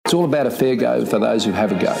It's all about a fair go for those who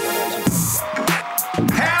have a go.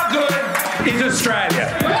 How good is Australia?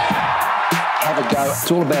 Have a go.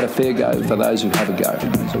 It's all about a fair go for those who have a go.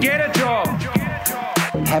 Get a job.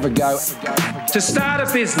 Have a go. To start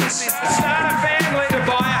a business. Start a family. To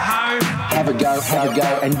buy a home. Have a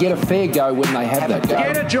go, and get a fair go when they have that go.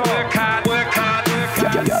 Get a job. Work hard, work hard,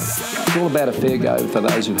 work hard. It's all about a fair go for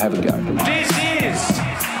those who have a go. This is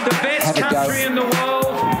the best country in the world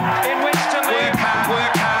in which to live.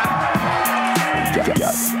 Work hard.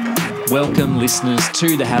 Welcome, listeners,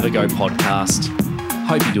 to the Have a Go podcast.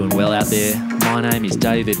 Hope you're doing well out there. My name is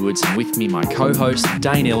Dave Edwards, and with me, my co-host,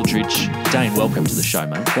 Dane Eldridge. Dane, welcome to the show,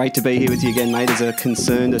 mate. Great to be here with you again, mate, as a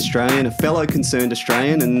concerned Australian, a fellow concerned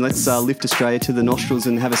Australian, and let's lift Australia to the nostrils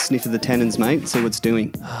and have a sniff of the tannins, mate, see what it's doing.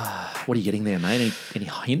 What are you getting there, mate? Any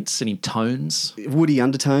hints, any tones? Woody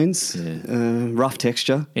undertones, rough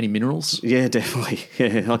texture. Any minerals? Yeah, definitely.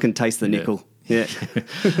 Yeah, I can taste the nickel. Yeah.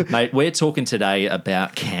 Mate, we're talking today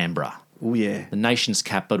about Canberra. Oh, yeah. The nation's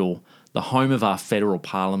capital, the home of our federal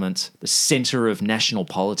parliament, the centre of national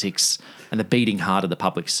politics, and the beating heart of the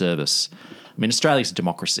public service. I mean, Australia's a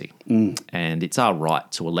democracy, and it's our right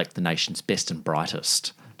to elect the nation's best and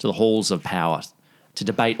brightest to the halls of power to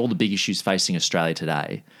debate all the big issues facing Australia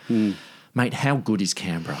today. Mate, how good is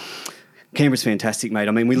Canberra? Canberra's fantastic, mate.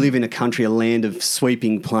 I mean, we live in a country, a land of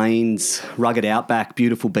sweeping plains, rugged outback,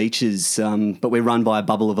 beautiful beaches, but we're run by a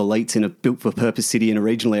bubble of elites in a built-for-purpose city in a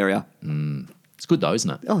regional area. It's good though, isn't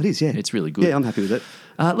it? Oh, it is, yeah. It's really good. Yeah, I'm happy with it.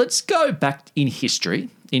 Let's go back in history,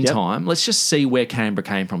 in time. Let's just see where Canberra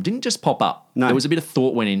came from. Didn't just pop up. No. There was a bit of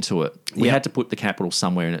thought went into it. We had to put the capital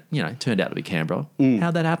somewhere, and it, turned out to be Canberra.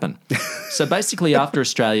 How'd that happen? So basically, after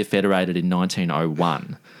Australia federated in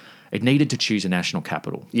 1901, it needed to choose a national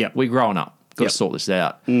capital. Yep. We're growing up. Got to sort this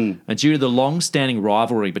out. And due to the long-standing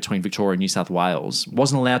rivalry between Victoria and New South Wales,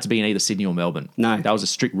 wasn't allowed to be in either Sydney or Melbourne. No. That was a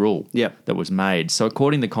strict rule that was made. So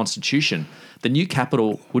according to the Constitution, the new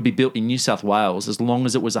capital would be built in New South Wales as long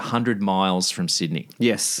as it was 100 miles from Sydney.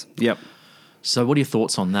 Yes, yep. So what are your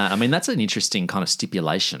thoughts on that? I mean, that's an interesting kind of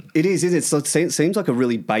stipulation. It is, isn't it? So it seems like a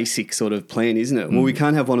really basic sort of plan, isn't it? Well, we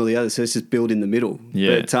can't have one or the other, so let's just build in the middle.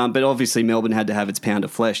 Yeah. But obviously Melbourne had to have its pound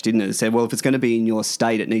of flesh, didn't it? It said, well, if it's going to be in your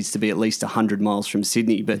state, it needs to be at least 100 miles from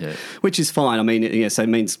Sydney, which is fine. I mean, so it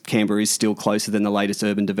means Canberra is still closer than the latest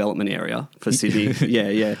urban development area for Sydney.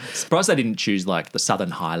 Yeah. Surprised they didn't choose like the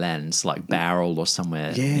Southern Highlands, like Bowral or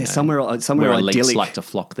somewhere. Yeah, somewhere where idyllic. elites like to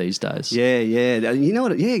flock these days. Yeah. You know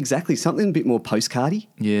what? Yeah, exactly. Something a bit more postcardy.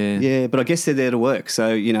 Yeah, but I guess they're there to work,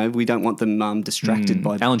 so, we don't want them distracted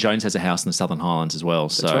by... Alan Jones has a house in the Southern Highlands as well.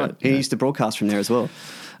 That's right. He used to broadcast from there as well.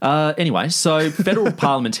 Anyway, so federal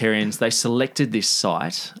parliamentarians, they selected this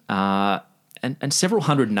site and several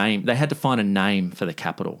hundred names. They had to find a name for the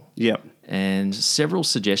capital. Yep. And several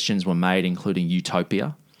suggestions were made, including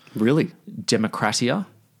Utopia, Really? Democratia,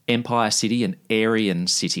 Empire City, and Aryan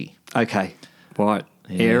City. Okay, right.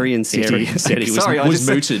 Aryan City. Aryan City was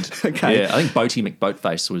mooted. Okay. Yeah, I think Boaty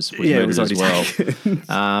McBoatface was mooted as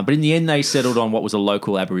well. But in the end, they settled on what was a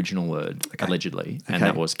local Aboriginal word, allegedly, and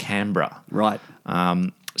that was Canberra. Right.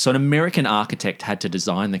 So an American architect had to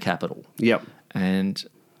design the capital. Yep. And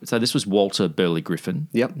so this was Walter Burley Griffin.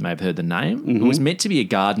 Yep. You may have heard the name. It was meant to be a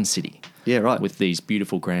garden city. Yeah, right. With these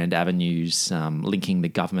beautiful grand avenues linking the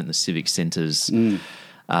government and the civic centres.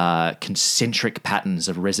 Concentric patterns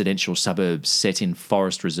of residential suburbs set in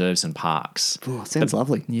forest reserves and parks. Oh, sounds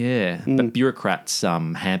lovely. Yeah, but bureaucrats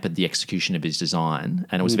hampered the execution of his design,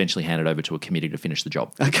 and it was eventually handed over to a committee to finish the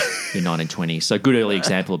job in 1920. So good early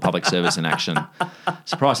example of public service in action.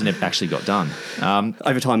 Surprised it never actually got done.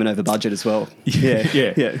 Over time and over budget as well.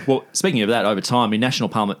 Yeah. Well, speaking of that, over time, the National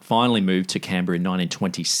Parliament finally moved to Canberra in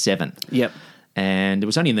 1927. Yep. And it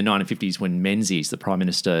was only in the 1950s when Menzies, the Prime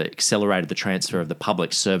Minister, accelerated the transfer of the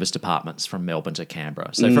public service departments from Melbourne to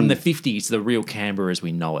Canberra. So from the 50s, the real Canberra as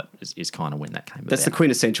we know it is kind of when that came about. That's the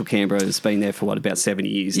quintessential Canberra. It's been there for, about 70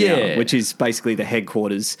 years now, which is basically the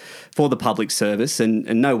headquarters for the public service. And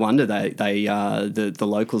no wonder the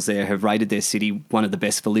locals there have rated their city one of the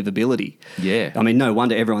best for livability. Yeah. I mean, no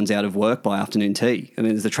wonder everyone's out of work by afternoon tea. I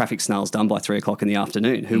mean, the traffic snail's done by 3 o'clock in the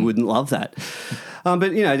afternoon. Who wouldn't love that?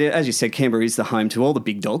 But, as you said, Canberra is the home to all the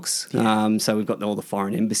big dogs. So we've got all the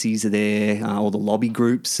foreign embassies are there, all the lobby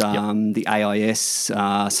groups, the AIS,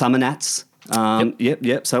 Summer Nats.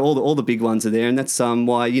 Yep. So all the big ones are there, and that's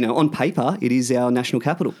why, on paper, it is our national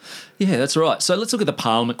capital. Yeah, that's right. So let's look at the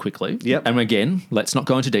Parliament quickly. Yep. And again, let's not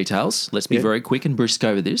go into details. Let's be very quick and brisk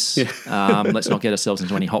over this. Let's not get ourselves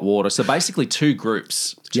into any hot water. So basically two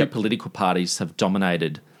political parties have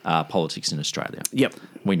dominated politics in Australia. Yep.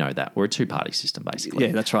 We know that. We're a two-party system, basically.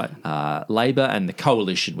 Yeah, that's right. Labor and the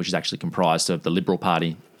Coalition, which is actually comprised of the Liberal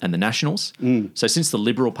Party and the Nationals. So since the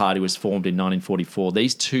Liberal Party was formed in 1944,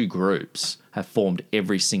 these two groups have formed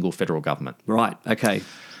every single federal government. Right, okay.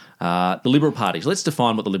 The Liberal Party. So let's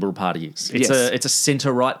define what the Liberal Party is. It's Yes. a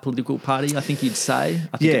centre-right political party, I think you'd say.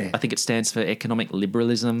 I think it stands for economic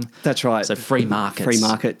liberalism. That's right. So free markets. Free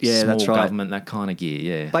market, yeah, small that's right. government, that kind of gear,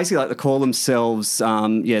 yeah. Basically, like they call themselves,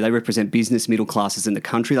 they represent business, middle classes in the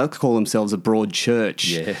country. They call themselves a broad church.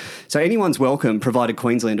 Yeah. So anyone's welcome, provided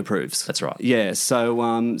Queensland approves. That's right. Yeah.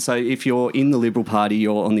 So if you're in the Liberal Party,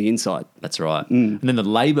 you're on the inside. That's right. And then the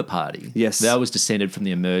Labor Party. Yes. That was descended from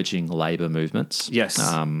the emerging labour movements. Yes.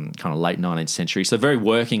 Kind of late 19th century. So very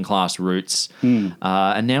working class roots.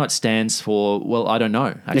 And now it stands for, well, I don't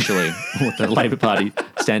know, actually, what the Labor Party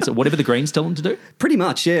stands for. Whatever the Greens tell them to do. Pretty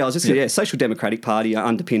much, yeah. I was just Social Democratic Party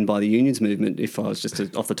underpinned by the unions movement, if I was just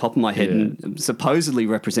off the top of my head, and supposedly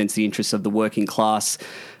represents the interests of the working class,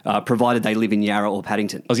 provided they live in Yarra or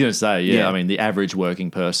Paddington. I was going to say, I mean, the average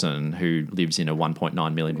working person who lives in a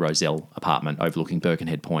 1.9 million Rozelle apartment overlooking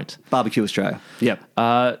Birkenhead Point. Barbecue Australia.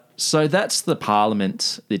 Yep. So that's the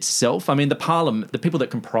parliament itself. I mean, the people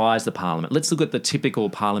that comprise the parliament. Let's look at the typical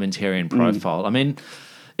parliamentarian profile. I mean,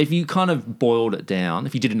 if you kind of boiled it down,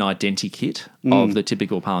 if you did an identikit of the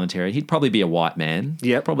typical parliamentarian, he'd probably be a white man.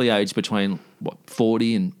 Yep. Probably aged between,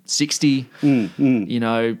 40 and 60. You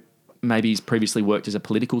know, maybe he's previously worked as a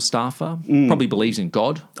political staffer. Probably believes in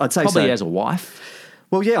God. I'd say probably so. has a wife.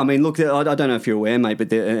 Well, yeah, I mean, look, I don't know if you're aware, mate,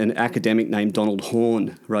 but an academic named Donald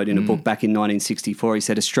Horne wrote in a book back in 1964, he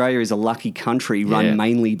said, Australia is a lucky country run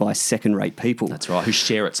mainly by second-rate people. That's right, who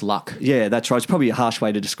share its luck. Yeah, that's right. It's probably a harsh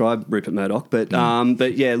way to describe Rupert Murdoch, but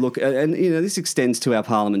yeah, look, and you know, this extends to our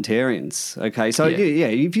parliamentarians. Okay, so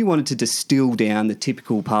if you wanted to distill down the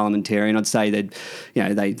typical parliamentarian, I'd say that, you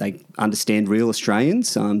know, they understand real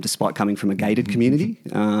Australians, despite coming from a gated community.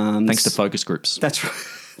 Thanks to focus groups. That's right.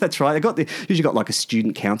 That's right. They usually got like a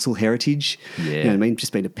student council heritage. Yeah. You know what I mean?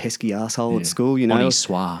 Just being a pesky asshole at school, you know. Bonnie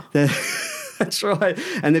soir. That's right.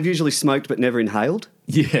 And they've usually smoked but never inhaled.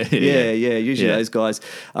 Yeah. Usually those guys.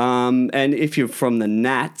 And if you're from the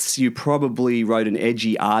Nats, you probably wrote an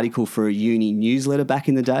edgy article for a uni newsletter back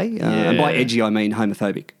in the day. And by edgy, I mean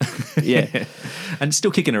homophobic. Yeah. And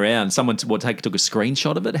still kicking around. Someone took a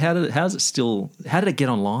screenshot of it. How did it get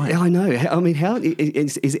online? Yeah, I know. I mean, how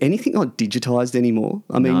is anything not digitized anymore?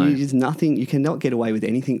 I mean, No. there's nothing. You cannot get away with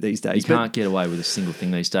anything these days. You can't get away with a single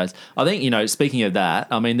thing these days. I think, you know, speaking of that,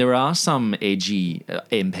 I mean, there are some edgy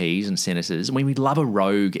MPs and senators. I mean, we love a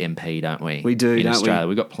rogue MP, don't we? We do, in don't we? Australia.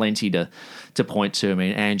 We've got plenty to point to. I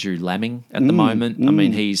mean, Andrew Laming at the moment. I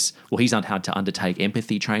mean, he's had to undertake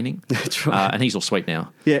empathy training. That's right. And he's all sweet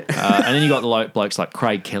now. Yeah. And then you got the blokes like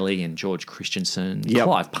Craig Kelly and George Christensen. Yep.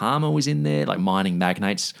 Clive Palmer was in there, like mining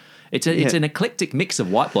magnates. It's an eclectic mix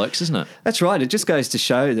of white blokes, isn't it? That's right. It just goes to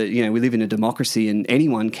show that, you know, we live in a democracy and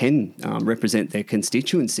anyone can represent their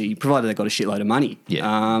constituency, provided they've got a shitload of money.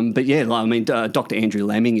 Yeah. But yeah, I mean, Dr. Andrew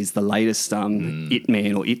Laming is the latest it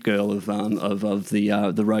man or it girl of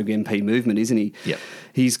the rogue MP movement, isn't he? Yep.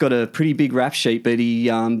 He's got a pretty big rap sheet, but he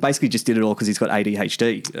basically just did it all because he's got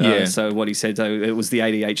ADHD. So what he said, it was the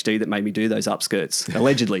ADHD that made me do those upskirts,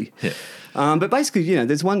 allegedly. Yeah. But basically, you know,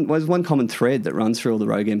 there's one common thread that runs through all the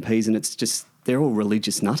rogue MPs, and it's just they're all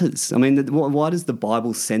religious nutters. I mean, why does the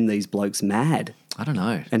Bible send these blokes mad? I don't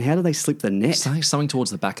know. And how do they slip the net? Something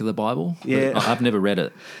towards the back of the Bible. Yeah. I've never read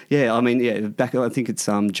it. Yeah, I mean, I think it's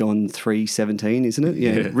John 3:17, isn't it?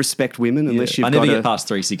 Yeah. Respect women unless you've I got never get past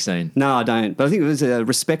 3:16. No, I don't. But I think it was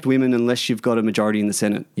respect women unless you've got a majority in the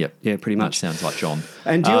Senate. Yep. Yeah, pretty much. Sounds like John.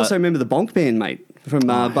 And do you also remember the Bonk Band, mate? From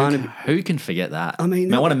Barnaby. Who can forget that? I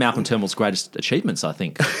mean, one of Malcolm Turnbull's greatest achievements, I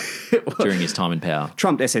think, during his time in power.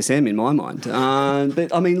 Trumped SSM in my mind.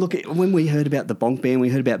 But I mean, look, when we heard about the Bonk Band, we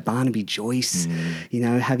heard about Barnaby Joyce, you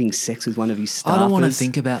know, having sex with one of his staffers. I don't want to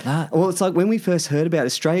think about that. Well, it's like when we first heard about it,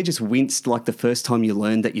 Australia just winced like the first time you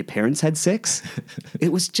learned that your parents had sex.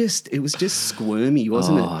 It was just squirmy,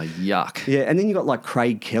 wasn't it? Oh, yuck. Yeah, and then you got like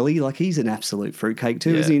Craig Kelly, like he's an absolute fruitcake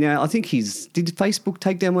too, isn't he? Now, I think did Facebook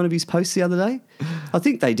take down one of his posts the other day? I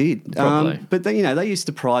think they did. Probably. But they, you know, they used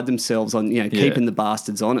to pride themselves on, you know, keeping the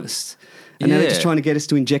bastards honest. And now they're just trying to get us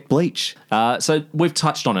to inject bleach. So we've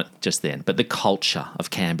touched on it just then, but the culture of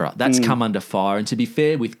Canberra, that's come under fire. And to be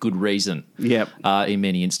fair, with good reason. Yep. In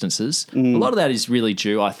many instances. A lot of that is really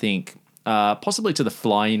due, I think, possibly to the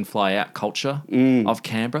fly-in, fly-out culture of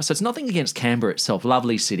Canberra. So it's nothing against Canberra itself.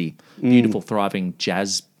 Lovely city, beautiful, thriving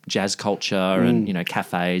jazz culture and, you know,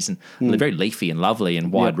 cafes and very leafy and lovely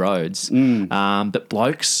and wide roads. But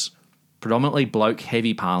blokes, predominantly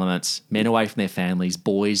bloke-heavy parliaments, men away from their families,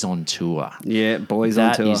 boys on tour. Yeah, boys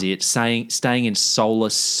on tour. That is it. Staying in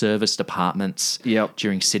soulless service departments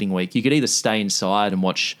during sitting week. You could either stay inside and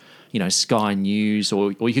watch, Sky News,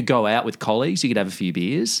 or you could go out with colleagues. You could have a few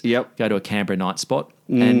beers. Yep. Go to a Canberra night spot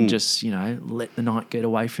and just, let the night get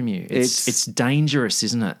away from you. It's dangerous,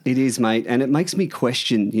 isn't it? It is, mate. And it makes me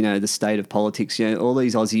question, the state of politics. All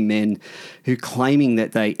these Aussie men who claiming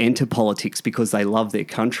that they enter politics because they love their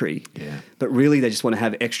country. Yeah. But really they just want to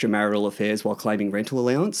have extramarital affairs while claiming rental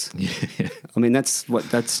allowance. Yeah. I mean, that's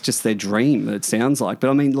just their dream, it sounds like. But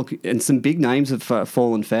I mean, look, and some big names have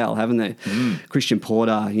fallen foul, haven't they? Christian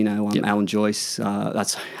Porter, Alan Joyce,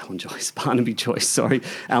 that's Alan Joyce, Barnaby Joyce, sorry,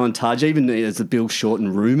 Alan Tudge, even there's the Bill Shorten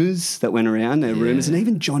rumours that went around, rumours, and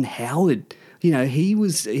even John Howard. He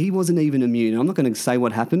wasn't even immune. I'm not going to say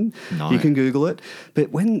what happened. No. You can Google it. But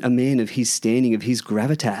when a man of his standing, of his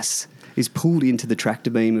gravitas, is pulled into the tractor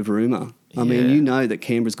beam of rumour, I mean, that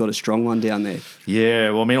Canberra's got a strong one down there. Yeah,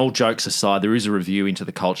 well, I mean, all jokes aside, there is a review into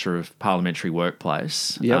the culture of parliamentary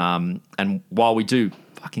workplace. Yep. And while we do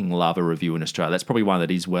fucking love a review in Australia, that's probably one that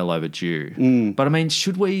is well overdue. But I mean,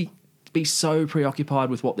 should we be so preoccupied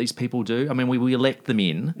with what these people do? I mean, we elect them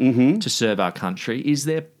in to serve our country. Is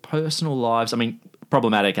their personal lives,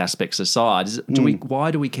 problematic aspects aside,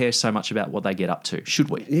 why do we care so much about what they get up to? Should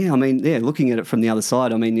we? Yeah, looking at it from the other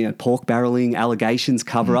side, pork barrelling, allegations,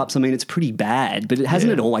 cover-ups, it's pretty bad, but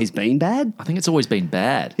hasn't it always been bad? I think it's always been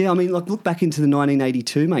bad. Yeah, look back into the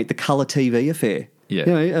 1982, mate, the colour TV affair. Yeah.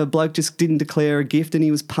 A bloke just didn't declare a gift and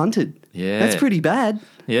he was punted. Yeah. That's pretty bad.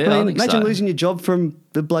 Yeah, I think imagine so. losing your job from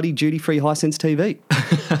the bloody duty-free Hisense TV.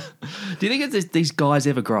 Do you think these guys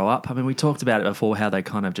ever grow up? We talked about it before, how they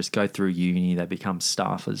kind of just go through uni, they become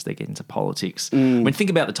staffers, they get into politics. Think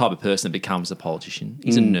about the type of person that becomes a politician.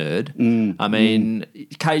 He's a nerd.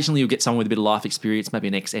 Occasionally you'll get someone with a bit of life experience, maybe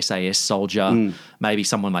an ex-SAS soldier, maybe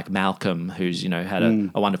someone like Malcolm who's, had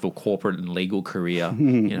a wonderful corporate and legal career,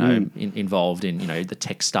 involved in, the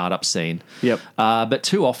tech startup scene. Yep. But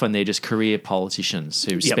too often they're just career politicians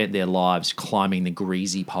who've spent their lives climbing the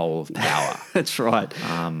greasy pole of power. That's right.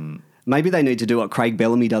 Maybe they need to do what Craig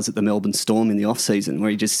Bellamy does at the Melbourne Storm in the off-season, where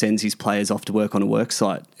he just sends his players off to work on a work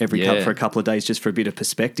site for a couple of days just for a bit of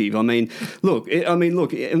perspective. Look,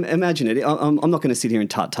 imagine it. I'm not going to sit here and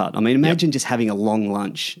tut-tut. Imagine just having a long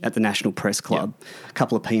lunch at the National Press Club, a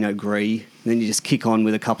couple of Pinot Gris, and then you just kick on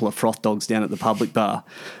with a couple of froth dogs down at the public bar,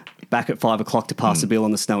 back at 5 o'clock to pass the bill on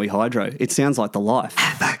the Snowy Hydro. It sounds like the life.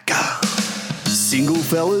 Have a go. Single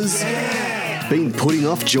fellas? Been putting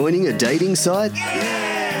off joining a dating site?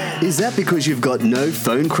 Is that because you've got no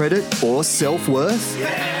phone credit or self-worth?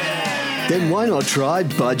 Then why not try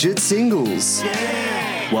Budget Singles?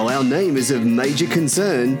 While our name is of major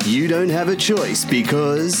concern, you don't have a choice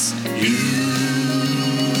because you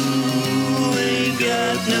ain't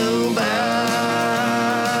got nobody.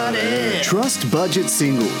 Trust Budget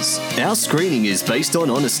Singles. Our screening is based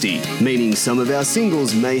on honesty, meaning some of our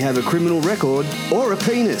singles may have a criminal record or a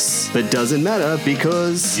penis, but doesn't matter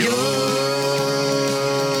because you're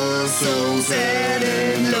so sad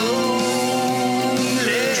and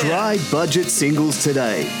lonely. Try Budget Singles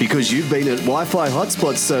today, because you've been at Wi-Fi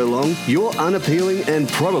hotspots so long, you're unappealing and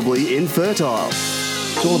probably infertile.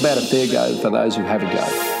 It's all about a fair go for those who have a go.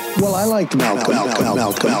 Well, I like Malcolm. I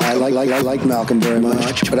like Malcolm very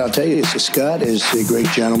much. But I'll tell you, Scott is a great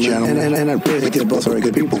gentleman. And I really think they're both very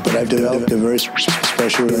good people. But I've developed a very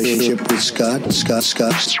special relationship with Scott.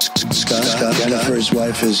 Jennifer, his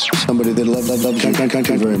wife, is somebody that loves your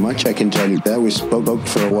country very much. I can tell you that. We spoke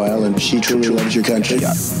for a while, and she truly loves your country.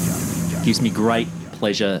 Gives me great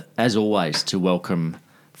pleasure, as always, to welcome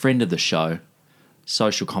friend of the show,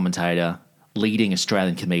 social commentator, leading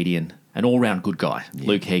Australian comedian, an all-round good guy,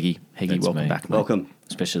 Luke Heggie. Welcome back, mate. Welcome.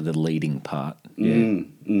 Especially the leading part.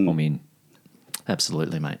 I'm in.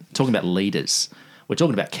 Absolutely, mate. Talking about leaders, we're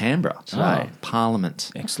talking about Canberra today.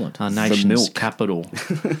 Parliament. Excellent. Our nation's capital.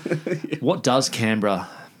 What does Canberra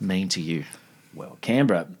mean to you? Well,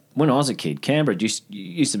 Canberra, when I was a kid, Canberra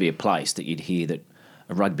used to be a place that you'd hear that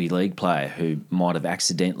a rugby league player who might have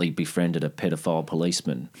accidentally befriended a pedophile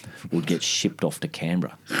policeman would get shipped off to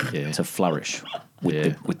Canberra to flourish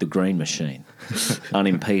with the green machine,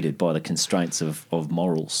 unimpeded by the constraints of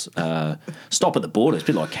morals. Stop at the border. It's a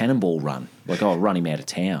bit like Cannonball Run. Like, oh, run him out of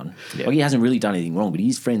town. Yeah. Like, he hasn't really done anything wrong, but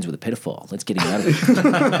he's friends with a pedophile. Let's get him out of here.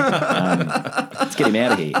 Let's get him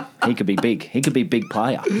out of here. He could be big. He could be a big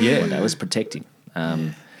player. Yeah. Let's protect him.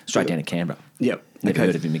 Straight down to Canberra. Yep. Never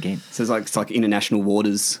heard of him again. So it's like international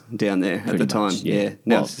waters down there at the time. Much, yeah.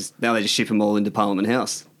 Now they just ship them all into Parliament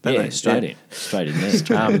House. don't Yeah, they? straight in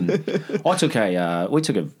there. We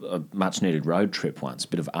took a much needed road trip once, a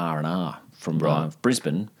bit of R&R from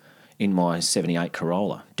Brisbane in my '78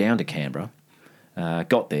 Corolla down to Canberra.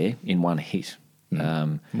 Got there in one hit.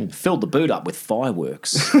 Filled the boot up with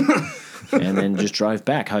fireworks. And then just drove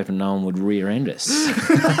back, hoping no one would rear end us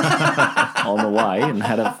on the way, and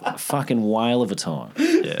had a fucking whale of a time.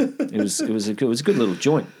 Yeah, it was a good little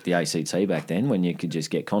joint, the ACT back then, when you could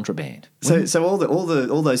just get contraband. So all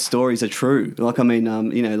those stories are true. Like, I mean,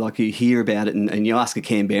 like you hear about it and you ask a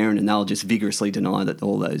Canberran and they'll just vigorously deny that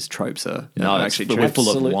all those tropes are actually true. We're full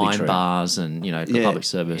of Absolutely wine true. bars and the public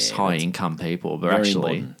service, high income people, but Very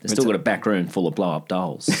actually modern. They've still got a back room full of blow up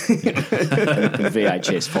dolls and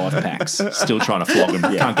VHS 5-packs. still trying to flog them.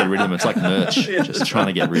 Can't get rid of them. It's like merch. Just trying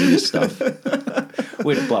to get rid of this stuff.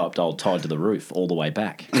 We had a blow up doll tied to the roof all the way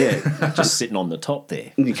back. Yeah. Just sitting on the top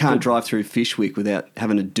there. And you can't drive through Fishwick without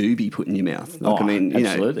having a doobie put in your mouth. Like, Oh, I mean,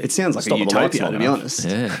 absolutely. it sounds like Stop a the lights utopia, long to be enough. honest.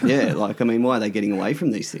 Yeah. Yeah, like, I mean, why are they getting away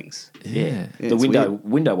from these things? Yeah. The it's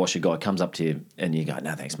window washer guy comes up to you and you go,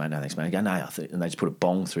 no, thanks, mate, no, thanks, mate. You go, no, and they just put a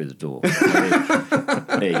bong through the door.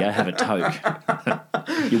 There you go, have a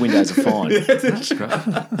toke. Your windows are fine. That's great.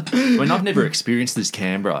 I mean, I've never experienced this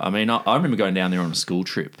Canberra. I mean, I remember going down there on a school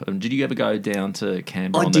trip. Did you ever go down to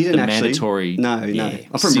Canberra I on didn't the actually. mandatory? No. Yeah, I'm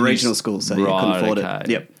from Sydney's- regional school, so you couldn't afford it.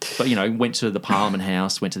 Yep. But, went to the Parliament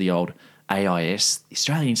House, went to the old AIS, the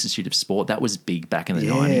Australian Institute of Sport. That was big back in the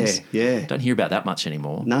 90s. yeah. Don't hear about that much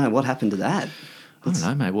anymore. No, what happened to that? I don't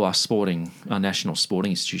know, mate. Well, our national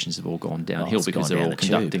sporting institutions have all gone downhill it's because gone they're down all the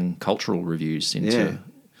tube. conducting cultural reviews into... Yeah.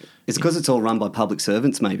 It's because it's all run by public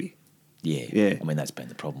servants, maybe. Yeah. I mean, that's been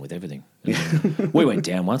the problem with everything. We went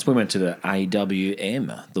down once. We went to the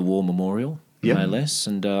AWM, the War Memorial, no less.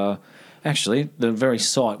 And actually, the very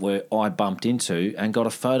site where I bumped into and got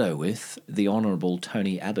a photo with the Honourable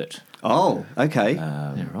Tony Abbott. Oh, okay.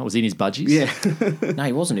 Yeah, right. Was he in his budgies? yeah. No,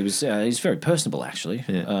 he wasn't. He was very personable, actually.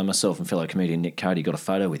 Yeah. Myself and fellow comedian Nick Cody got a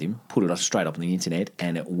photo with him, put it straight up on the internet,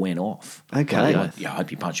 and it went off. Okay. I hope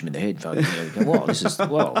you punch him in the head, folks.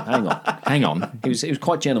 Hang on. Hang on. He was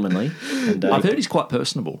quite gentlemanly. And, I've heard he's quite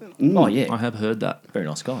personable. Oh, yeah. I have heard that. Very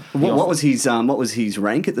nice guy. What was his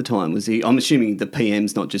rank at the time? Was he? I'm assuming the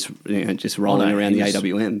PM's not just rolling around the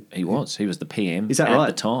AWM. He was the PM Is that at right?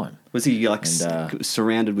 the time. Was he like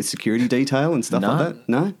surrounded with security detail and stuff like that?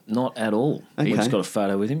 No. Not at all. He Okay. just got a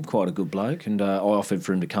photo with him, quite a good bloke, and I offered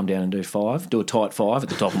for him to come down and do a tight five at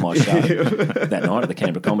the top of my show that night at the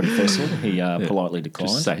Canberra Comedy Festival. He politely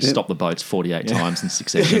declined. Just say, stop the boats 48 times in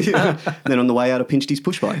succession. Then on the way out, I pinched his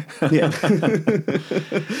push bike. Yeah.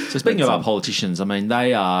 So speaking of our politicians, I mean,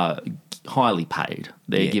 they are highly paid.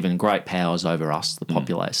 They're given great powers over us, the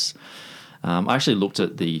populace. I actually looked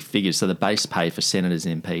at the figures. So the base pay for senators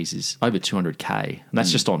and MPs is over 200K. And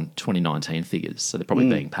that's just on 2019 figures. So they're probably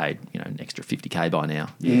being paid, an extra 50K by now,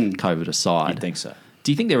 COVID aside. You'd think so.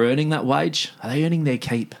 Do you think they're earning that wage? Are they earning their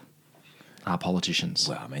keep? Our politicians.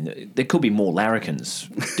 Well, I mean, there could be more larrikins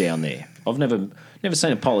down there. I've never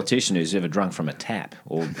seen a politician who's ever drunk from a tap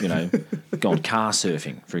or, gone car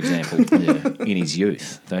surfing, for example, in his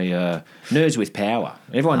youth. They nerds with power.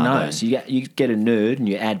 Everyone knows. You get a nerd and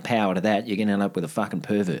you add power to that, you're going to end up with a fucking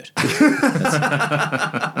pervert.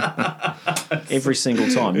 Every single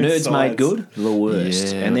time. Nerds made good, the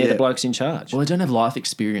worst. Yeah. And they're the blokes in charge. Well, they don't have life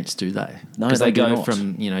experience, do they? No, because they they do go not.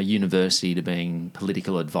 from university to being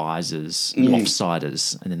political advisors,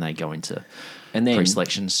 offsiders, and then they go into And then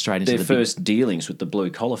pre-selection straight into their the first dealings with the blue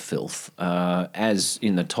collar filth, as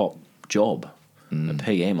in the top job, a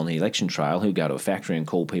PM on the election trail who'll go to a factory and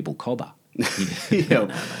call people cobber.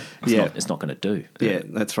 It's not going to do. Yeah,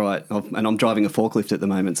 that's right. And I'm driving a forklift at the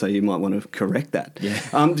moment, so you might want to correct that. Yeah.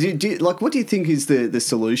 What do you think is the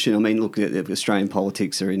solution? I mean, look, Australian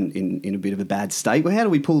politics are in a bit of a bad state. Well, how do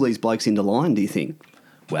we pull these blokes into line, do you think?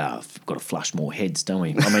 Well, I've got to flush more heads, don't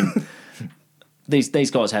we? I mean,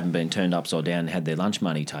 these guys haven't been turned upside down and had their lunch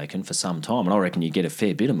money taken for some time, and I reckon you get a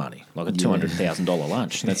fair bit of money, like a $200,000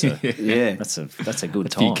 lunch. That's a good a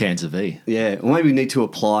time. few cans of V. Yeah, well, maybe we need to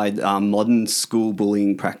apply modern school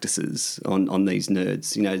bullying practices on these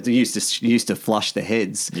nerds. They used to flush the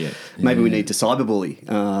heads. Yeah. Maybe we need to cyberbully,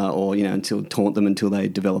 or taunt them until they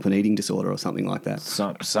develop an eating disorder or something like that.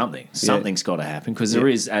 Something's got to happen because there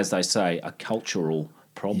is, as they say, a cultural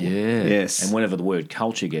problem. Yeah. Yes. And whenever the word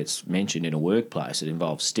culture gets mentioned in a workplace, it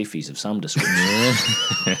involves stiffies of some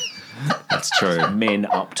description. That's true. Men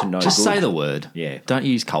up to no Just good. say the word. Yeah. Don't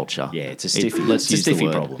use culture. Yeah, it's a stiffy. Let's it's a use stiffy the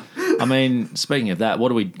word. problem. I mean, speaking of that,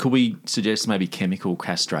 could we suggest maybe chemical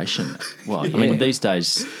castration? Well, I mean, these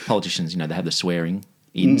days politicians, they have the swearing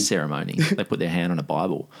in ceremony. They put their hand on a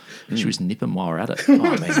Bible. And she was nipping while we're at it. Oh,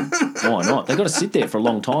 I mean, why not? They've got to sit there for a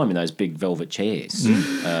long time in those big velvet chairs,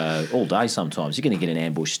 all day sometimes. You're going to get an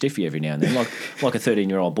ambush stiffy every now and then, like a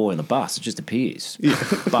 13-year-old boy on the bus. It just appears,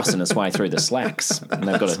 busting its way through the slacks. And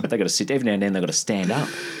they've got to sit every now and then. They've got to stand up.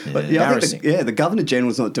 But yeah, Embarrassing. the Governor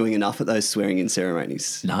General's not doing enough at those swearing-in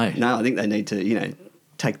ceremonies. No. I think they need to,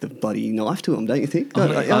 take the bloody knife to them, don't you think?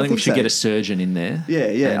 I think we should so. get a surgeon in there.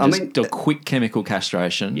 Yeah. And just do a quick chemical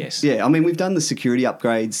castration. Yes. Yeah, I mean, we've done the security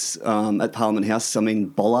upgrades at Parliament House. I mean,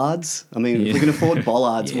 bollards. I mean, if we can afford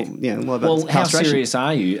bollards, what about How castration? serious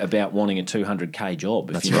are you about wanting a 200k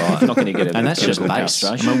job? That's if you're right. not going to get a And that's just chemical base.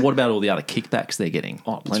 castration? I mean, what about all the other kickbacks they're getting?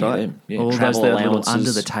 Oh, plenty of them. Yeah, All those travel little allowances.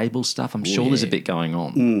 under the table stuff. I'm sure there's a bit going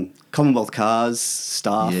on. Commonwealth cars,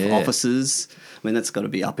 staff, Yeah. officers. I mean, that's got to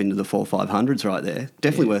be up into the 400-500s right there.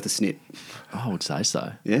 Definitely worth a snip. I would say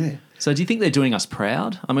so. Yeah. So do you think they're doing us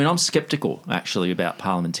proud? I mean, I'm sceptical, actually, about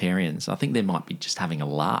parliamentarians. I think they might be just having a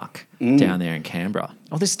lark down there in Canberra.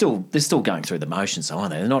 Oh, they're still going through the motions, aren't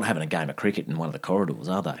they? They're not having a game of cricket in one of the corridors,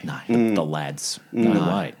 are they? No. The lads. No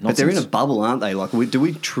way. But they're in a Nonsense. bubble, aren't they? Like, do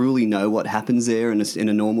we truly know what happens there in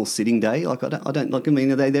a normal sitting day? Like, I don't. Like, I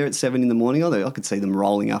mean, are they there at 7 a.m? Are they? I could see them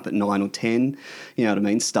rolling up at 9 or 10. You know what I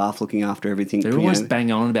mean? Staff looking after everything. They're always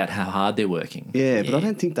banging on about how hard they're working. Yeah, but I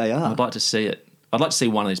don't think they are. I'd like to see it. I'd like to see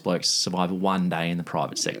one of these blokes survive one day in the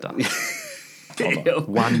private sector.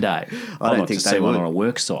 One day. I'd like think to they see one would. on a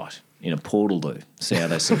work site in a portal do. See how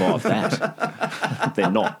they survive that.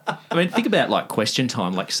 They're not. I mean, think about like question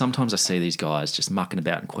time. Like sometimes I see these guys just mucking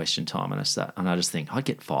about in question time, and I just think I'd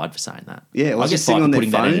get fired for saying that. Yeah, or I'd get just sitting fired on for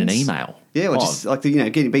their putting that in an phones. email. Yeah, or just like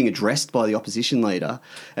being addressed by the opposition leader,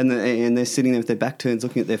 and they're sitting there with their back turned,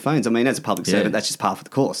 looking at their phones. I mean, as a public servant, that's just par for the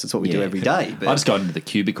course. That's what we do every day. But I just go into the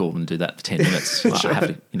cubicle and do that for 10 minutes. Like, I have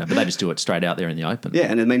to, but they just do it straight out there in the open. yeah,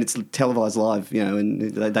 and I mean it's televised live,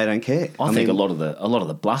 and they don't care. I think a lot of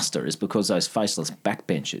the bluster is because those faceless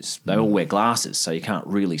backbenchers, they all wear glasses, so you can't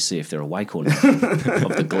really see if they're awake or not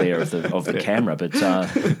of the glare of the camera. But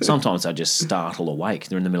sometimes they just startle awake.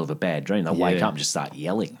 They're in the middle of a bad dream. They wake up and just start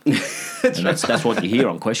yelling. And that's what you hear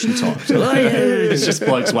on question time. So, It's just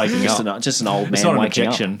blokes waking up. just an old man It's not an waking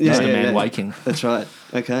objection. up. Just a man waking. That's right.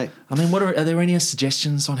 Okay. I mean, are there any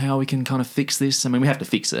suggestions on how we can kind of fix this? I mean, we have to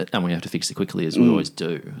fix it, and we have to fix it quickly, as we always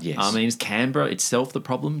do. Yes. I mean, is Canberra itself the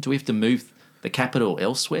problem? Do we have to move the capital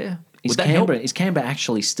elsewhere? Is Would that help? Canberra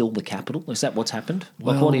actually still the capital? Is that what's happened?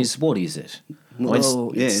 Well- What is it? Well, I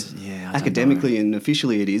don't academically and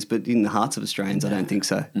officially it is, but in the hearts of Australians, I don't think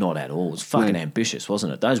so. Not at all. It's fucking ambitious,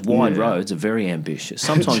 wasn't it? Those wide roads are very ambitious.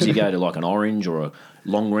 Sometimes you go to like an Orange or a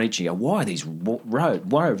Long Reach and you go, why are these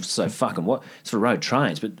roads so fucking what? It's for road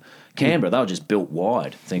trains. But Canberra, they were just built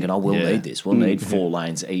wide, thinking, we'll need this. We'll need 4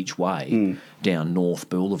 lanes each way down North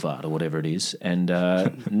Boulevard or whatever it is, and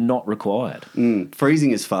not required.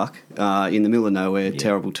 Freezing as fuck in the middle of nowhere,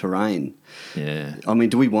 terrible terrain. Yeah. I mean,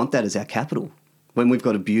 do we want that as our capital when we've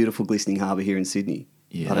got a beautiful glistening harbour here in Sydney?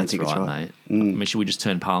 Yeah, I don't that's think it's right. mate. I mean, should we just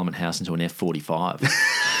turn Parliament House into an F-45?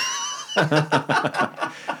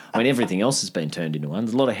 I mean, everything else has been turned into one.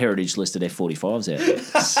 There's a lot of heritage listed F-45s out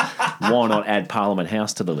there. Why not add Parliament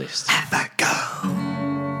House to the list?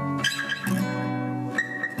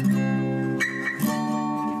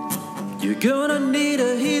 You're gonna need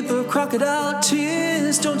a heap of crocodile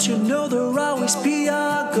tears. Don't you know there'll always be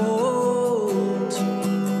our gold?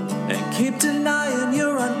 And keep denying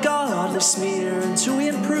your ungodly smear until we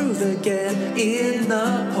improve again in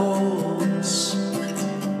the polls.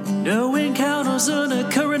 No encounters on a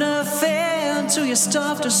current affair until your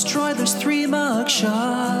stuff destroy those 3 mug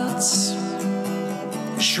shots.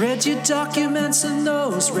 Shred your documents and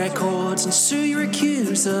those records and sue your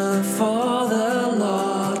accuser for the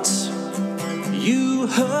lot. You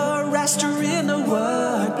harassed her in the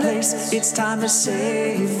workplace. It's time to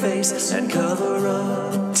save face and cover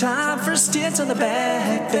up. Time for a stint on the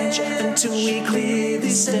backbench until we clear the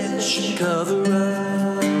stench and cover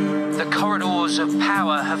up. The corridors of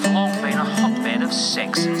power have long been a hotbed of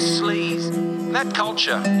sex and sleaze. That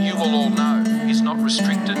culture, you will all know, is not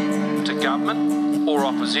restricted to government or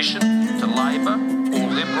opposition, to Labor or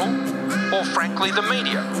Liberal, or frankly the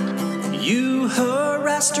media. You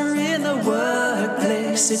harassed her in the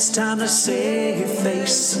workplace. It's time to save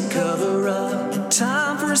face and cover up.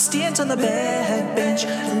 Time for a stint on the backbench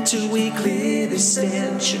until we clear the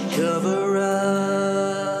stench and cover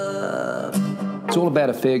up. It's all about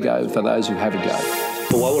a fair go for those who have a go.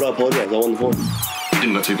 But why would I apologise? I won the point. You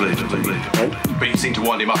didn't look too bleed. But you seemed to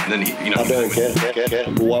wind him up and then I don't care.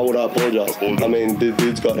 But why would I apologise? I mean, the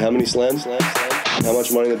dude's got how many slams? How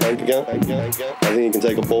much money in the bank account? I think you can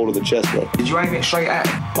take a ball to the chest, bro. Did you aim it straight at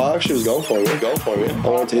him? I actually was going for him, I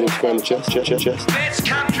wanted to hit him square in the chest. Best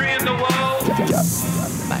country in the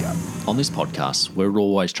world. Mate, on this podcast, we're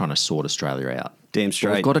always trying to sort Australia out. Damn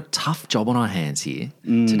straight. We've got a tough job on our hands here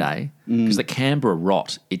today because the Canberra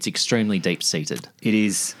rot, it's extremely deep-seated. It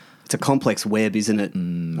is. It's a complex web, isn't it? I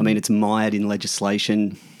mean, it's mired in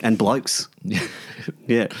legislation and blokes.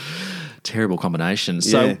 Yeah. Terrible combination.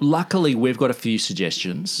 So Yeah. luckily, we've got a few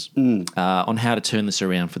suggestions on how to turn this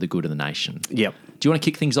around for the good of the nation. Yep. Do you want to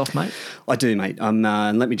kick things off, mate? I do, mate. And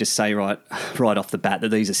let me just say right off the bat that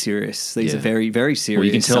these are serious. These Yeah. are very, very serious. Well,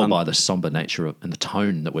 you can tell by the somber nature and the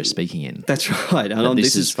tone that we're speaking in. That's right. And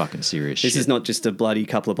this is fucking serious This shit. is not just a bloody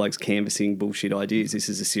couple of blokes canvassing bullshit ideas. This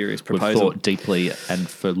is a serious We've proposal. thought deeply and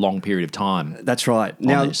for a long period of time. That's right.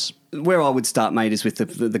 Now, where I would start, mate, is with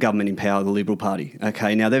the government in power, the Liberal Party.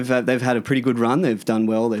 Okay, now they've had a pretty good run. They've done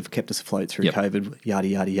well. They've kept us afloat through COVID, yada,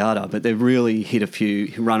 yada, yada. But they've really hit a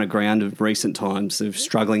few run aground of recent times. They're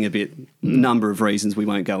struggling a bit, number of reasons we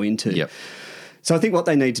won't go into. Yep. So I think what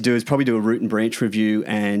they need to do is probably do a root and branch review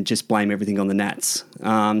and just blame everything on the Nats.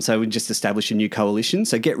 So we just establish a new coalition.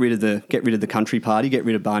 So get rid of the Country Party, get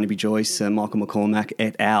rid of Barnaby Joyce, Michael McCormack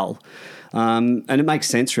et al. And it makes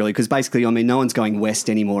sense, really, because basically, I mean, no one's going west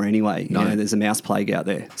anymore anyway. No. You know, there's a mouse plague out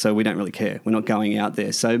there, so we don't really care. We're not going out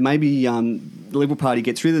there. So maybe the Liberal Party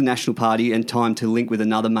gets rid of the National Party and time to link with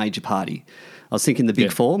another major party. I was thinking the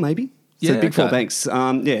Big Four, maybe. So Yeah, the Big Four okay. banks. So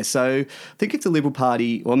I think if the Liberal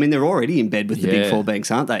Party, well, I mean, they're already in bed with the Big Four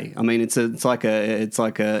banks, aren't they? I mean, it's like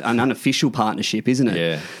an unofficial partnership, isn't it?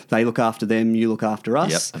 Yeah. They look after them, you look after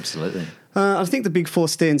us. Yep, absolutely. I think the Big Four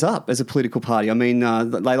stands up as a political party. I mean,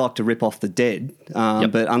 they like to rip off the dead,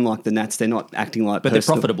 but unlike the Nats, they're not acting like But they're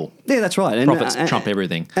profitable. Yeah, that's right. And, Profits trump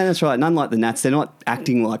everything. And that's right. And unlike the Nats, they're not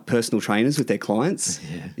acting like personal trainers with their clients.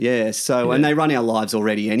 And they run our lives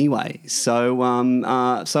already anyway. So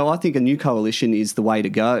I think a new coalition is the way to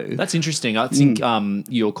go. That's interesting. I think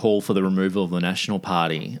your call for the removal of the National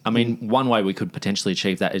Party, I mean, one way we could potentially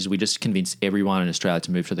achieve that is we just convince everyone in Australia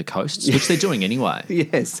to move to the coasts, which they're doing anyway.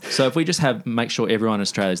 Yes. So if we just make sure everyone in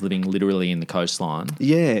Australia is living literally in the coastline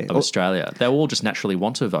of Or- Australia, they'll all just naturally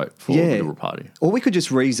want to vote for the Liberal Party. Or we could just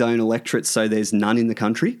rezone electorates so there's none in the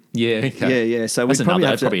country. Yeah, okay. Yeah. So that's we'd probably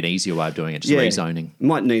have that's probably an easier way of doing it, just Yeah. rezoning.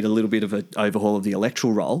 Might need a little bit of an overhaul of the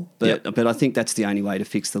electoral roll, but I think that's the only way to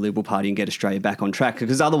fix the Liberal Party and get Australia back on track.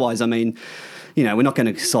 Because otherwise, I mean, you know, we're not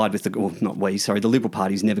going to side with the Liberal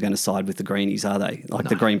Party's never going to side with the Greenies, are they? Like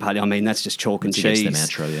the Green Party, I mean, that's just chalk and It's cheese.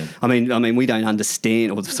 against their mantra, yeah. I mean, we don't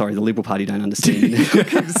understand, the Liberal Party don't understand.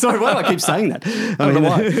 Sorry, why do I keep saying that? I don't know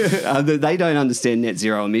why. They don't understand net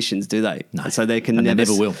zero emissions, do they? No. So they can And they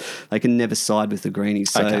never never will. They can never side with the Greenies.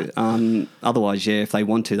 So Okay. otherwise, if they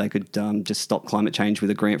want to, they could just stop climate change with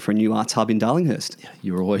a grant for a new arts hub in Darlinghurst.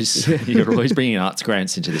 You're always bringing arts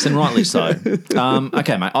grants into this, and rightly so.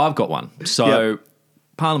 Okay, mate, I've got one. So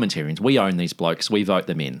parliamentarians, we own these blokes. We vote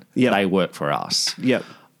them in. Yep. They work for us. Yep.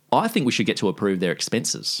 I think we should get to approve their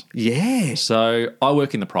expenses. Yeah. So I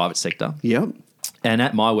work in the private sector. Yep. And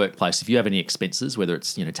at my workplace, if you have any expenses, whether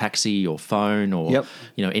it's taxi or phone or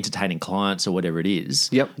entertaining clients or whatever it is,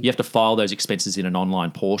 you have to file those expenses in an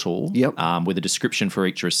online portal with a description for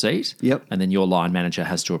each receipt. Yep. And then your line manager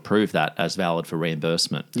has to approve that as valid for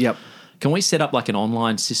reimbursement. Yep. Can we set up like an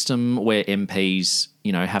online system where MPs,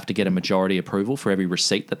 have to get a majority approval for every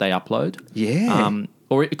receipt that they upload? Yeah.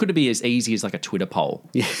 Or it could be as easy as like a Twitter poll.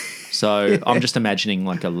 Yeah. So I'm just imagining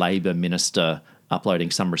like a Labor minister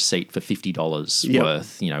uploading some receipt for $50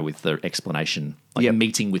 worth, with the explanation, like a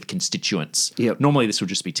meeting with constituents. Normally this would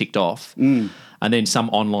just be ticked off. And then some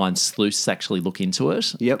online sleuths actually look into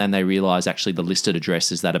it and they realise actually the listed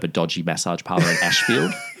address is that of a dodgy massage parlour in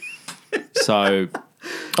Ashfield. So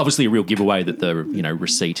obviously a real giveaway that the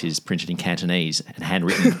receipt is printed in Cantonese and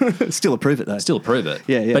handwritten. Still approve it though. Still approve it.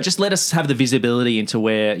 Yeah. But just let us have the visibility into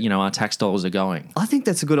where, our tax dollars are going. I think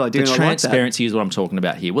that's a good idea. The and I like that. transparency is what I'm talking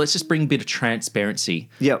about here. Well, let's just bring a bit of transparency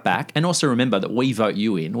back. And also remember that we vote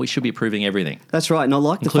you in. We should be approving everything. That's right. And I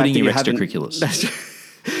like the fact including that your you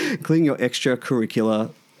extracurriculars. including your extracurricular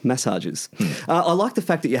massages. I like the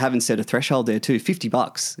fact that you haven't set a threshold there too,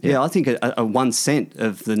 $50. Yeah, I think a 1 cent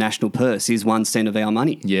of the national purse is 1 cent of our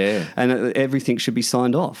money. Yeah. And everything should be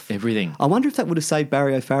signed off. Everything. I wonder if that would have saved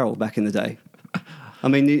Barry O'Farrell back in the day. I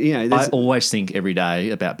mean, I always think every day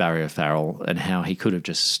about Barry O'Farrell and how he could have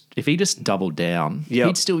if he just doubled down,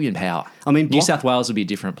 he'd still be in power. I mean, New South Wales would be a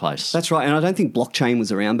different place. That's right. And I don't think blockchain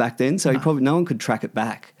was around back then, so no one could track it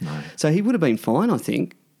back. No. So he would have been fine, I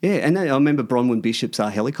think. Yeah, and I remember Bronwyn Bishop's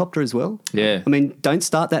helicopter as well. Yeah. I mean, don't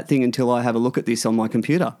start that thing until I have a look at this on my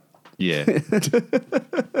computer. Yeah.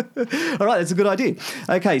 All right, that's a good idea.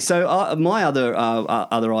 Okay, so my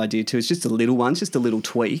other idea too is just a little one, just a little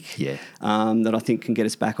tweak. Yeah. That I think can get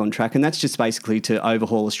us back on track, and that's just basically to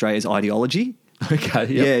overhaul Australia's ideology. Okay.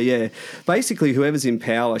 Yep. Yeah. Basically, whoever's in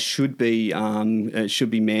power should be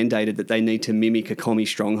mandated that they need to mimic a commie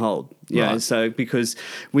stronghold. Yeah. Right. So because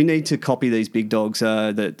we need to copy these big dogs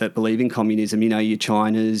that believe in communism. You know, your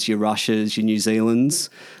Chinas, your Russias, your New Zealands.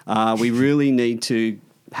 We really need to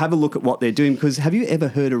have a look at what they're doing, because have you ever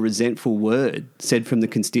heard a resentful word said from the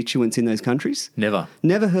constituents in those countries? Never.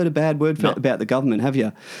 Never heard a bad word about the government, have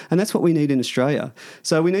you? And that's what we need in Australia.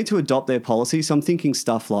 So we need to adopt their policies. So I'm thinking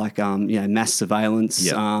stuff like mass surveillance,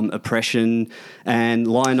 oppression, and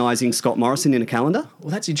lionising Scott Morrison in a calendar.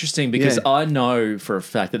 Well, that's interesting, because I know for a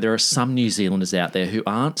fact that there are some New Zealanders out there who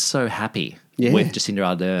aren't so happy with Jacinda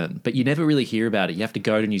Ardern, but you never really hear about it. You have to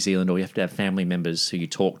go to New Zealand, or you have to have family members who you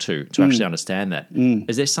talk to actually understand that.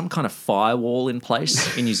 Is there some kind of firewall in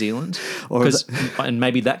place in New Zealand? And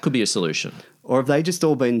maybe that could be a solution. Or have they just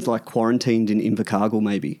all been like quarantined in Invercargill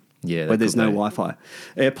maybe? Yeah, where there's no Wi-Fi.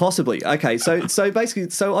 Possibly. Okay, so basically,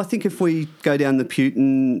 I think if we go down the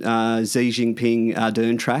Putin, Xi Jinping,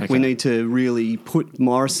 Ardern track, we need to really put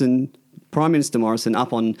Prime Minister Morrison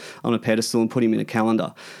up on a pedestal and put him in a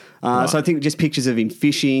calendar. So I think just pictures of him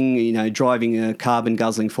fishing, driving a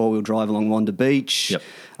carbon-guzzling four-wheel drive along Wanda Beach,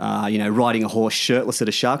 riding a horse shirtless at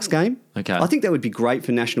a Sharks game. Okay. I think that would be great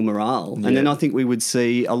for national morale. Yeah. And then I think we would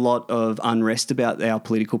see a lot of unrest about our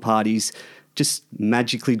political parties just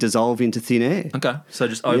magically dissolve into thin air. Okay, so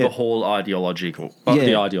just overhaul the ideology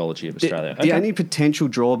of Australia. The only potential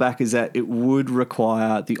drawback is that it would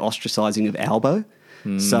require the ostracising of Albo.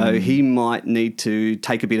 So he might need to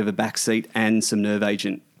take a bit of a backseat and some nerve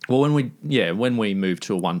agent. Well, when we move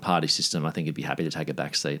to a one-party system, I think he'd be happy to take a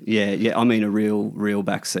back seat. Yeah. I mean, a real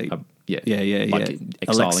back seat. Like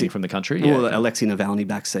exiling from the country? Or Alexei Navalny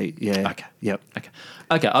back seat, yeah. Okay. Yep.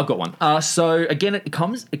 Okay, I've got one. So, again, it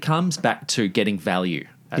comes back to getting value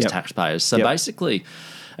as taxpayers. So, basically,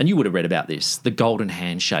 and you would have read about this, the golden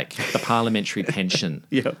handshake, the parliamentary pension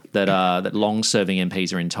that long-serving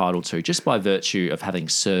MPs are entitled to just by virtue of having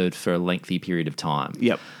served for a lengthy period of time.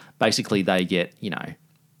 Yep. Basically, they get,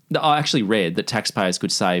 I actually read that taxpayers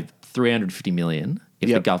could save $350 million if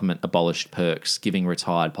the government abolished perks, giving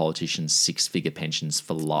retired politicians six-figure pensions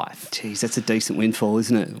for life. Geez, that's a decent windfall,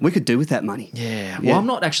 isn't it? We could do with that money. Yeah. Well, I'm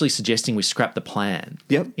not actually suggesting we scrap the plan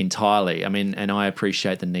entirely. I mean, and I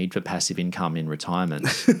appreciate the need for passive income in retirement,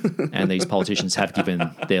 and these politicians have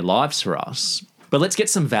given their lives for us. But let's get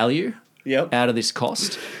some value out of this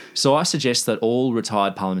cost. So I suggest that all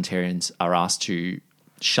retired parliamentarians are asked to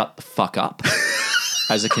shut the fuck up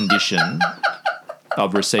as a condition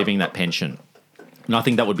of receiving that pension. And I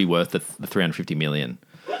think that would be worth the $350 million.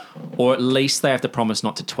 Or at least they have to promise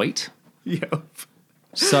not to tweet. Yep.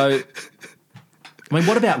 So, I mean,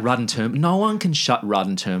 what about Rudd and Turnbull? No one can shut Rudd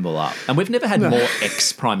and Turnbull up. And we've never had more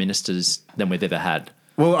ex-prime ministers than we've ever had.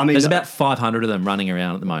 Well, I mean, there's about 500 of them running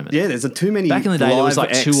around at the moment. Yeah, there's too many. Back in the day, there was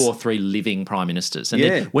like 2 or 3 living prime ministers. And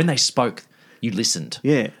then when they spoke, you listened.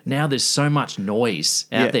 Yeah. Now there's so much noise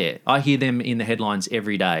out there. I hear them in the headlines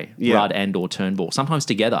every day, Rudd and or Turnbull, sometimes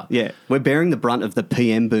together. Yeah. We're bearing the brunt of the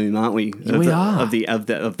PM boom, aren't we? We are. Of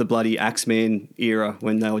the bloody Axeman era,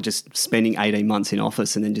 when they were just spending 18 months in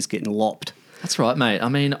office and then just getting lopped. That's right, mate. I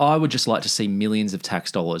mean, I would just like to see millions of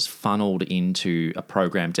tax dollars funneled into a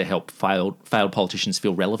program to help failed politicians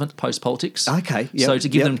feel relevant post-politics. Okay. Yep. So to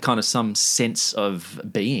give them kind of some sense of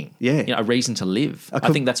being, a reason to live.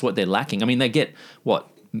 I think that's what they're lacking. I mean, they get,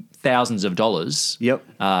 thousands of dollars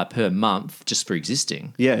per month just for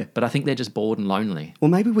existing. Yeah. But I think they're just bored and lonely. Well,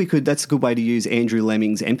 maybe that's a good way to use Andrew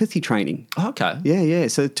Lemming's empathy training. Oh, okay. Yeah.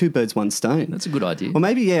 So 2 birds, 1 stone. That's a good idea. Well,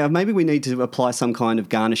 maybe we need to apply some kind of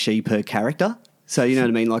garnishee per character. So, you know what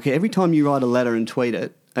I mean? Like every time you write a letter and tweet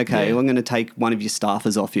it, I'm going to take one of your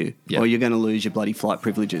staffers off you, or you're going to lose your bloody flight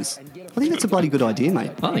privileges. I think that's a bloody good idea,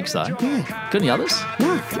 mate. I think so. Yeah. Got any others?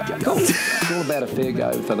 No. Cool. It's all about a fair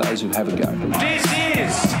go for those who have a go. This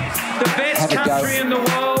is the best country in the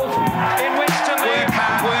world.